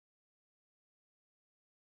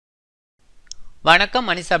வணக்கம்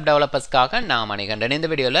மணிசாப் டெவலப்பர்ஸ்க்காக நான் மணிகண்டன். இந்த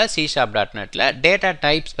வீடியோவில் C#.netல டேட்டா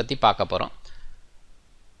டைப்ஸ் பற்றி பார்க்க போகிறோம்.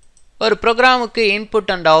 ஒரு ப்ரோக்ராமுக்கு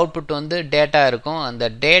இன்புட் அண்ட் அவுட்புட் வந்து டேட்டா இருக்கும். அந்த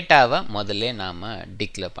டேட்டாவை முதல்ல நாம்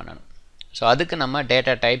டிக்ளேர் பண்ணணும். ஸோ அதுக்கு நம்ம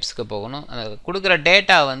டேட்டா டைப்ஸ்க்கு போகணும். கொடுக்குற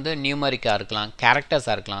டேட்டா வந்து நியூமரிக்காக இருக்கலாம்,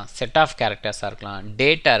 கேரக்டர்ஸாக இருக்கலாம், செட் ஆஃப் கேரக்டர்ஸாக இருக்கலாம்,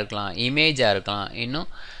 டேட்டா இருக்கலாம், இமேஜாக இருக்கலாம்,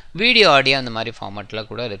 இன்னும் வீடியோ ஆடியோ அந்த மாதிரி ஃபார்மேட்டில்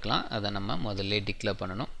கூட இருக்கலாம். அதை நம்ம முதல்ல டிக்ளேர்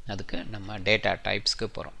பண்ணணும். அதுக்கு நம்ம டேட்டா டைப்ஸ்க்கு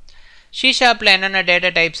போகிறோம். C#ல என்னென்ன டேட்டா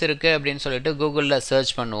டைப்ஸ் இருக்குது அப்படின்னு சொல்லிட்டு கூகுளில் சர்ச்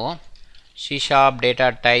பண்ணுவோம். C# data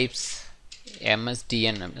types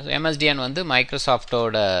MSDN. MSDN வந்து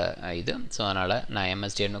மைக்ரோசாஃப்டோட இது. ஸோ அதனால் நான்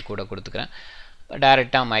MSDN கூட கொடுத்துக்கிறேன்.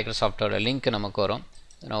 டைரெக்டாக மைக்ரோசாஃப்டோட லிங்க் நமக்கு வரும்.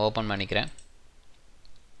 நான் ஓப்பன் பண்ணிக்கிறேன்.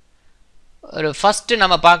 ஒரு ஃபஸ்ட்டு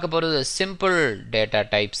நம்ம பார்க்க போகிறது சிம்பிள் டேட்டா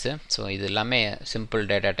டைப்ஸு. ஸோ இது எல்லாமே சிம்பிள்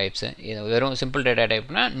டேட்டா டைப்ஸு. இது வெறும் சிம்பிள் டேட்டா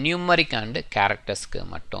டைப்னா நியூமரிக் அண்டு கேரக்டர்ஸ்க்கு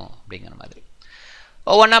மட்டும் அப்படிங்கிற மாதிரி.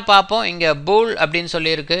 ஒவ்வொன்றா பார்ப்போம். இங்கே பூல் அப்படின்னு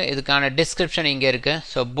சொல்லியிருக்கு. இதுக்கான டிஸ்கிரிப்ஷன் இங்கே இருக்குது.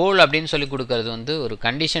 ஸோ பூல் அப்படின்னு சொல்லி கொடுக்கறது வந்து ஒரு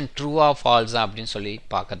கண்டிஷன் ட்ரூவா ஃபால்ஸா அப்படின்னு சொல்லி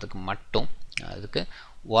பார்க்கறதுக்கு மட்டும். அதுக்கு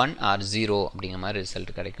 1 or 0 அப்படிங்கிற மாதிரி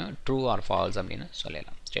ரிசல்ட் கிடைக்கும். ட்ரூ ஆர் ஃபால்ஸ் அப்படின்னு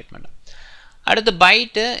சொல்லலாம் ஸ்டேட்மெண்ட்டாக. அடுத்து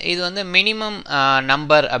பைட்டு. இது வந்து மினிமம்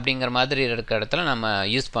நம்பர் அப்படிங்கிற மாதிரி இருக்கிற இடத்துல நம்ம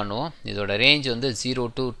யூஸ் பண்ணுவோம். இதோட ரேஞ்ச் வந்து 0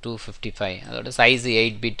 to 255. அதோட சைஸு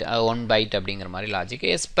 8 பிட் 1 பைட் அப்படிங்கிற மாதிரி லாஜிக்.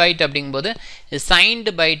 எஸ் பைட் அப்படிங்கும்போது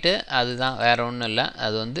சைன்டு பைட்டு, அதுதான் வேறு ஒன்றும் இல்லை.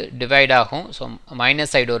 அது வந்து டிவைட் ஆகும். ஸோ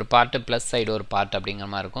மைனஸ் சைடு ஒரு பார்ட்டு ப்ளஸ் சைடு ஒரு பார்ட் அப்படிங்கிற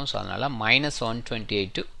மாதிரி இருக்கும். ஸோ அதனால்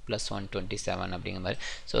 -128 to +127 அப்படிங்கிற மாதிரி.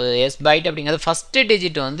 ஸோ எஸ் பைட் அப்படிங்கிறது ஃபஸ்ட்டு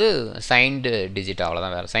டிஜிட் வந்து சைன்டு டிஜிட்,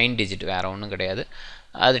 அவ்வளோதான். வேறு சைன் டிஜிட் வேறு ஒன்றும் கிடையாது.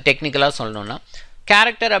 அது டெக்னிக்கலாக சொல்லணுன்னா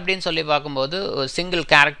கேரக்டர் அப்படின்னு சொல்லி பார்க்கும்போது ஒரு சிங்கிள்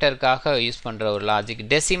கேரக்டருக்காக யூஸ் பண்ணுற ஒரு லாஜிக்.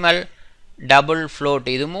 டெசிமல், டபுள், ஃப்ளோட்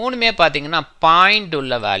இது மூணுமே பார்த்திங்கன்னா பாயிண்ட்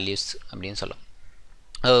உள்ள வேல்யூஸ் அப்படின்னு சொல்லலாம்.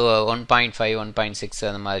 1.5 1.6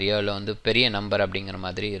 அந்த மாதிரியோ இல்லை வந்து பெரிய நம்பர் அப்படிங்கிற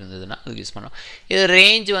மாதிரி இருந்ததுன்னா அது யூஸ் பண்ணோம். இது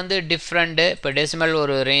ரேஞ்ச் வந்து டிஃப்ரெண்ட்டு. இப்போ டெசிமல்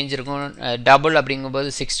ஒரு ரேஞ்ச் இருக்கும். டபுள்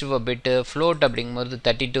அப்படிங்கும்போது 64 பிட்டு, ஃப்ளோட் அப்படிங்கும்போது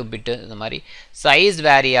 32 பிட்டு. இந்த மாதிரி சைஸ்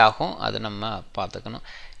வேரி ஆகும். அதை நம்ம பார்த்துக்கணும்.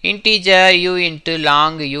 Integer, you into,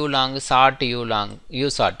 long, you long, short, you long, you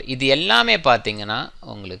short இது எல்லாமே பார்த்திங்கன்னா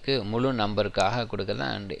உங்களுக்கு முழு நம்பருக்காக கொடுக்குறது.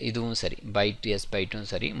 அண்ட் இதுவும் சரி, பைட் எஸ் பைட்டும்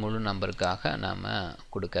சரி, முழு நம்பருக்காக நாம்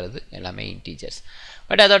கொடுக்கறது எல்லாமே இன்டீஜர்ஸ்.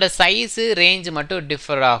 பட் அதோட சைஸு ரேஞ்ச் மட்டும்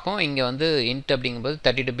டிஃபர் ஆகும். இங்கே வந்து இன்ட் அப்படிங்கும்போது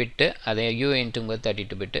 32 பிட்டு, அதே யூ இன்ட்டுங்கும்போது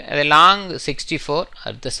 32 பிட்டு, அதே லாங் 64,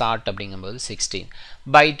 அடுத்து ஷார்ட் அப்படிங்கும்போது 16,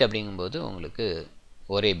 பைட் அப்படிங்கும்போது உங்களுக்கு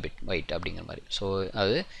ஒரே பிட் பைட் அப்படிங்கிற மாதிரி. ஸோ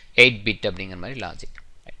அது 8 பிட் அப்படிங்கிற மாதிரி லாஜிக்.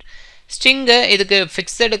 ஸ்ட்ரிங்கு இதுக்கு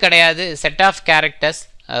ஃபிக்ஸடு கிடையாது. செட் ஆஃப் கேரக்டர்ஸ்,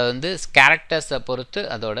 அது வந்து கேரக்டர்ஸை பொறுத்து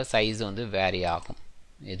அதோட சைஸ் வந்து வேரி ஆகும்.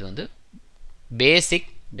 இது வந்து பேசிக்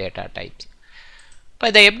டேட்டா டைப்ஸ். இப்போ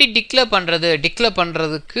இதை எப்படி டிக்ளேர் பண்ணுறது? டிக்ளேர்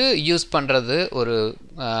பண்ணுறதுக்கு யூஸ் பண்ணுறது ஒரு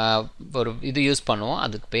இது யூஸ் பண்ணுவோம்.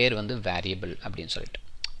 அதுக்கு பேர் வந்து வேரியபிள் அப்படின்னு சொல்லிட்டு.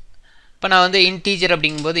 இப்போ நான் வந்து இன்டீஜர்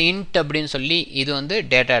அப்படிங்கும்போது இன்ட் அப்படின்னு சொல்லி இது வந்து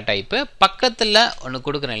டேட்டா டைப்பு. பக்கத்தில் ஒன்று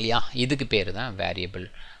கொடுக்குறேன் இல்லையா, இதுக்கு பேர் தான் வேரியபிள்.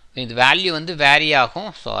 இது வேல்யூ வந்து வேரி ஆகும்.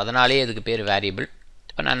 ஸோ அதனாலே இதுக்கு பேர் வேரியபிள்.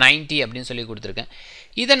 இப்போ நான் 90 அப்படின்னு சொல்லி கொடுத்துருக்கேன்.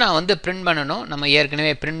 இதை நான் வந்து பிரிண்ட் பண்ணணும். நம்ம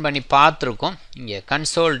ஏற்கனவே பிரிண்ட் பண்ணி பார்த்துருக்கோம். இங்கே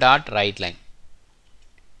Console.WriteLine,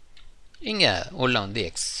 இங்கே உள்ள வந்து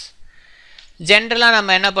எக்ஸ். ஜென்ரலாக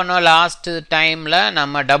நம்ம என்ன பண்ணோம், லாஸ்ட்டு டைமில்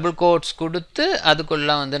நம்ம டபுள் கோட்ஸ் கொடுத்து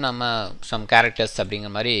அதுக்குள்ளே வந்து நம்ம சம் கேரக்டர்ஸ்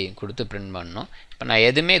அப்படிங்கிற மாதிரி கொடுத்து பிரிண்ட் பண்ணோம். இப்போ நான்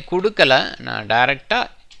எதுவுமே கொடுக்கல, நான்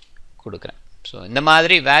டைரெக்டாக கொடுக்குறேன். ஸோ இந்த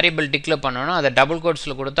மாதிரி வேரியபிள் டிக்ளேர் பண்ணணும். அதை டபுள்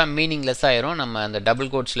கோட்ஸில் கொடுத்தா மீனிங்லெஸ் ஆயிரும். நம்ம அந்த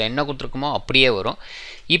டபுள் கோட்ஸில் என்ன கொடுத்துருக்கோமோ அப்படியே வரும்.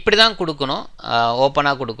 இப்படி தான் கொடுக்கணும்,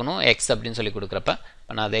 ஓப்பனாக கொடுக்கணும் எக்ஸ் அப்படின்னு சொல்லி கொடுக்குறப்ப.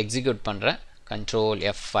 இப்போ நான் அதை எக்ஸிக்யூட் பண்ணுறேன். Ctrl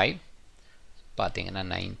F5 பார்த்தீங்கன்னா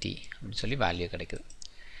 90 அப்படின்னு சொல்லி வேல்யூ கிடைக்குது.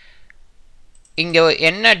 இங்கே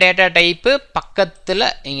என்ன டேட்டா டைப்பு பக்கத்தில்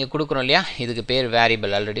இங்கே கொடுக்குறோம் இல்லையா, இதுக்கு பேர்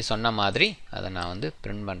வேரியபிள். ஆல்ரெடி சொன்ன மாதிரி அதை நான் வந்து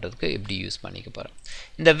பிரிண்ட் பண்ணுறதுக்கு இப்படி யூஸ் பண்ணிக்க போகிறேன்.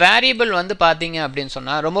 இந்த வேரியபிள் வந்து பார்த்தீங்க அப்படின்னு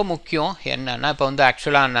சொன்னால் ரொம்ப முக்கியம். என்னென்னா இப்போ வந்து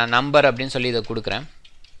ஆக்சுவலாக நான் நம்பர் அப்படின்னு சொல்லி இதை கொடுக்குறேன்.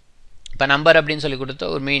 இப்போ நம்பர் அப்படின்னு சொல்லி கொடுத்த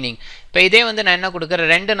ஒரு மீனிங். இப்போ இதே வந்து நான் என்ன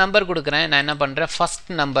கொடுக்குறேன், 2 நம்பர் கொடுக்குறேன். நான் என்ன பண்ணுறேன், ஃபஸ்ட்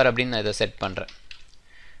நம்பர் அப்படின்னு நான் இதை செட் பண்ணுறேன்.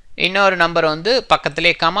 இன்னொரு நம்பர் வந்து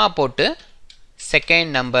பக்கத்துலேயே கமா போட்டு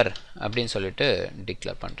செகண்ட் நம்பர் அப்படின்னு சொல்லிட்டு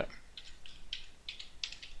டிக்ளேர் பண்ணுறேன்.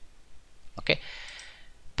 ஓகே.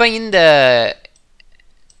 இப்போ இந்த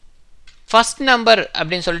ஃபஸ்ட் நம்பர்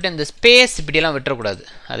அப்படின்னு சொல்லிட்டு இந்த ஸ்பேஸ் இப்படியெல்லாம் விட்டுறக்கூடாது.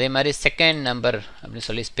 அதே மாதிரி செகண்ட் நம்பர் அப்படின்னு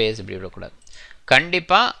சொல்லி ஸ்பேஸ் இப்படி விடக்கூடாது.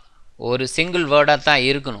 கண்டிப்பாக ஒரு சிங்கிள் வேர்டாக தான்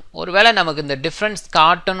இருக்கணும். ஒரு வேளை நமக்கு இந்த டிஃப்ரென்ஸ்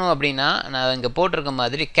காட்டணும் அப்படின்னா நான் இங்கே போட்டிருக்க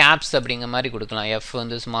மாதிரி கேப்ஸ் அப்படிங்கிற மாதிரி கொடுக்கலாம். எஃப்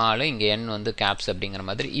வந்து ஸ்மாலு, இங்கே என் வந்து கேப்ஸ் அப்படிங்கிற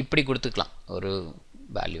மாதிரி இப்படி கொடுத்துக்கலாம் ஒரு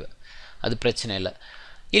வேல்யூவை. அது பிரச்சனை இல்லை.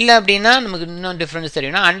 இல்லை அப்படின்னா நமக்கு இன்னும் டிஃப்ரென்ஸ்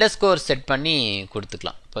தெரியும்னா அண்டர்ஸ்கோர் செட் பண்ணி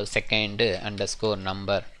கொடுத்துக்கலாம். இப்போ செகண்டு அண்டர்ஸ்கோர்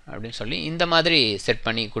நம்பர் அப்படின்னு சொல்லி இந்த மாதிரி செட்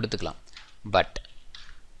பண்ணி கொடுத்துக்கலாம். பட்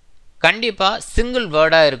கண்டிப்பாக சிங்கிள்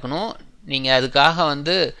வேர்டாக இருக்கணும். நீங்கள் அதுக்காக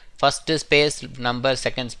வந்து first space number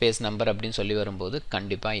second space number அப்படின்னு சொல்லி வரும்போது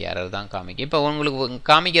கண்டிப்பாக எரர் தான் காமிக்கும். இப்போ உங்களுக்கு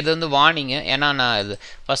காமிக்கிறது வந்து வார்னிங்கு, ஏன்னா நான் இது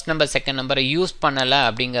ஃபஸ்ட் நம்பர் செகண்ட் நம்பரை யூஸ் பண்ணலை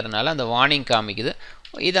அப்படிங்கிறதுனால அந்த வார்னிங் காமிக்குது.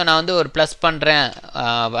 இதை நான் வந்து ஒரு ப்ளஸ் பண்ணுறேன்,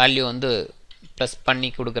 வேல்யூ வந்து ப்ளஸ்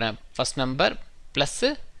பண்ணி கொடுக்குறேன், first number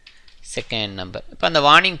plus second number. இப்போ அந்த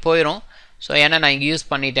வார்னிங் போயிடும். ஸோ ஏன்னா நான் இங்கே யூஸ்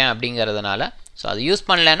பண்ணிட்டேன் அப்படிங்கிறதுனால. ஸோ அது யூஸ்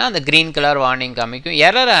பண்ணலைன்னா அந்த க்ரீன் கலர் வார்னிங் காமிக்கும்,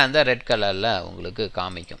 எரரை அந்த ரெட் கலரில் உங்களுக்கு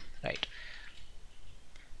காமிக்கும். ரைட்,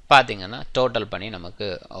 பார்த்தீங்கன்னா டோட்டல் பண்ணி நமக்கு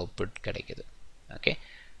அவுட்புட் கிடைக்குது. Okay,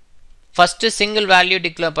 first single value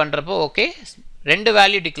declare பண்ணுறப்போ ஓகே, 2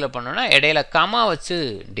 வேல்யூ டிக்ளேர் பண்ணோன்னா இடையில கமா வச்சு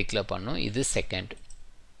டிக்ளேர் பண்ணும். இது செகண்ட்.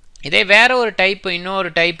 இதே வேறு ஒரு டைப்பு, இன்னொரு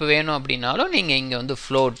டைப் வேணும் அப்படின்னாலும் நீங்கள் இங்கே வந்து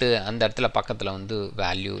ஃப்ளோட்டு அந்த இடத்துல பக்கத்தில் வந்து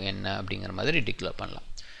வேல்யூ என்ன அப்படிங்கிற மாதிரி டிக்ளேர் பண்ணலாம்.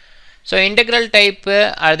 ஸோ இன்டெக்ரல் டைப்பு,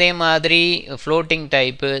 அதே மாதிரி floating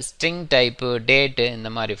type, string type, date, இந்த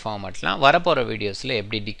மாதிரி ஃபார்மேட்லாம் வரப்போகிற வீடியோஸில்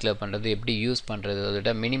எப்படி டிக்ளேர் பண்ணுறது, எப்படி யூஸ் பண்ணுறது,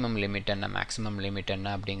 அதோட மினிமம் லிமிட் என்ன, மேக்ஸிமம் லிமிட்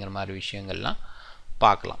என்ன அப்படிங்கிற மாதிரி விஷயங்கள்லாம்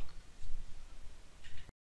பார்க்கலாம்.